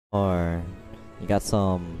Or you got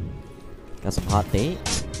some hot date?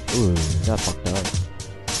 Ooh, you got fucked up.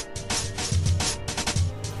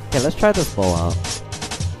 Okay, let's try this bow out.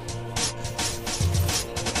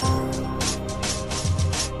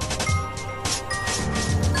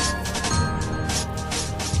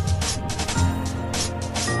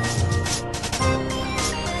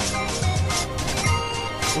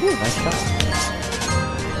 Ooh, nice shot.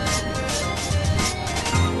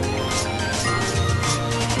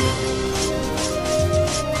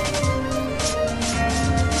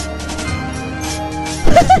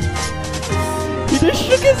 He just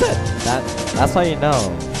shook his head. That's how you know.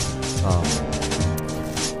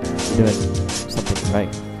 You're doing something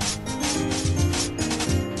right.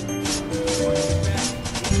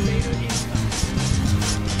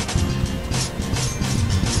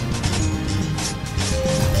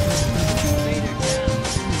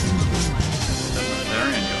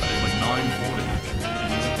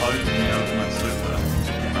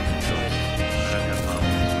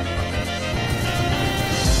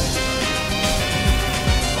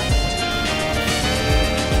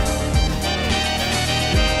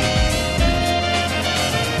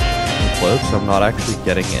 So I'm not actually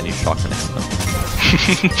getting any shotgun ammo.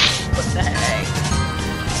 What the heck?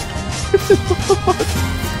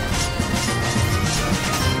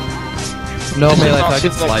 No, melee, I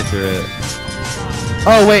can slide through it.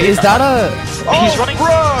 Oh wait, is that a? Oh, he's running.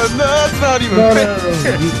 Bro, that's not even fair.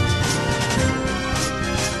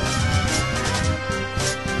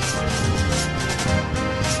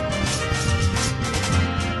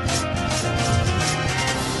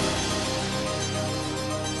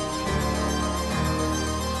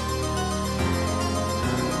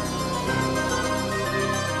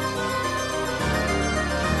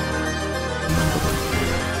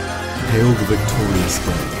 Hail the victorious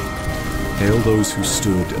day. Hail those who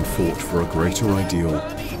stood and fought for a greater ideal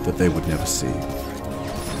that they would never see.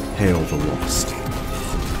 Hail the lost,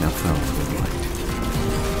 now found in light.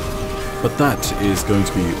 But that is going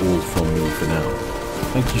to be all from me for now.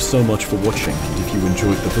 Thank you so much for watching, and if you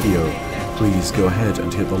enjoyed the video, please go ahead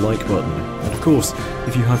and hit the like button. And of course,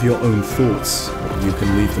 if you have your own thoughts, you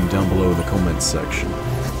can leave them down below in the comments section.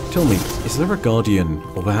 Tell me, is there a guardian,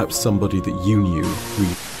 or perhaps somebody that you knew who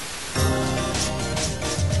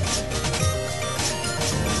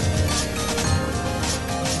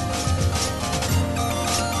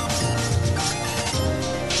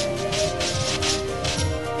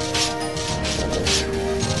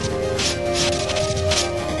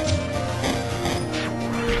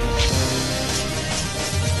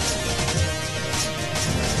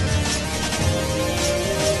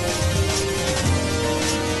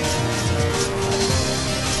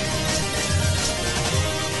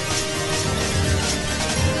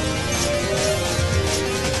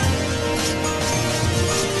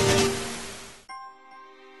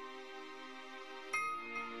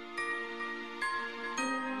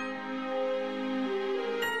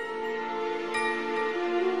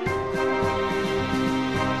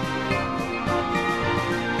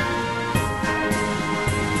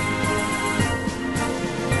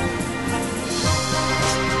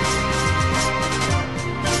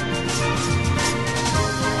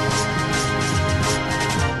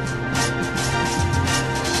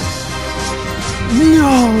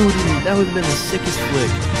No, dude, that would have been the sickest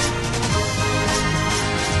flick.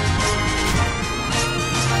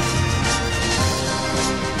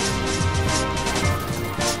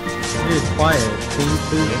 Dude, quiet. Can you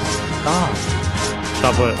please stop?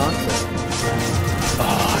 Stop what? Toxic.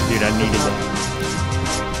 Oh, dude, I needed that.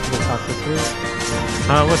 The toxicity?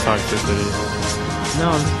 What toxicity?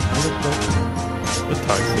 No, I'm just joking. What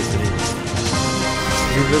toxicity?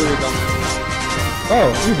 You literally don't. Oh,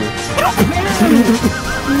 easy.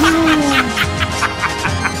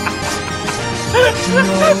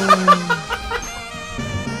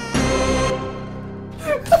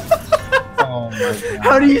 Oh my god.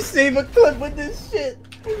 How do you save a clip with this shit?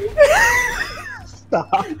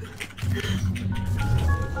 Stop.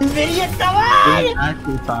 Video, come on! This is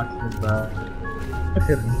actually toxic, bro. Look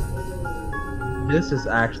at him. This is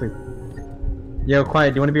actually. Yo,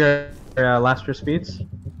 quiet. Do you want to be our last year speeds?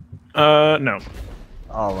 No.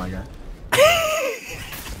 Oh my god.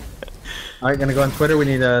 Alright, gonna go on Twitter. We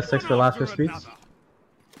need 6 for last year speeds.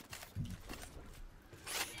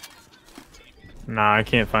 Nah, I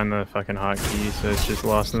can't find the fucking hotkey, so it's just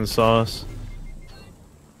lost in the sauce.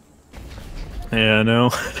 Yeah, I know.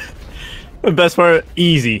 The best part,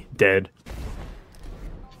 easy, dead.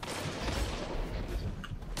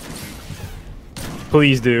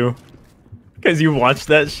 Please do. Because you watched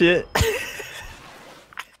that shit.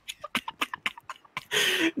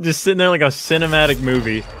 Just sitting there like a cinematic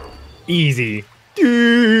movie. Easy.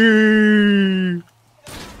 Dude.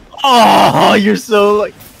 Oh, you're so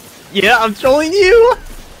like. Yeah, I'm trolling you.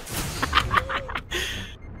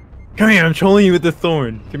 Come here, I'm trolling you with the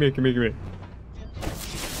thorn. Come here, come here, come here.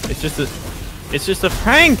 It's just a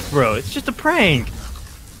prank, bro. It's just a prank.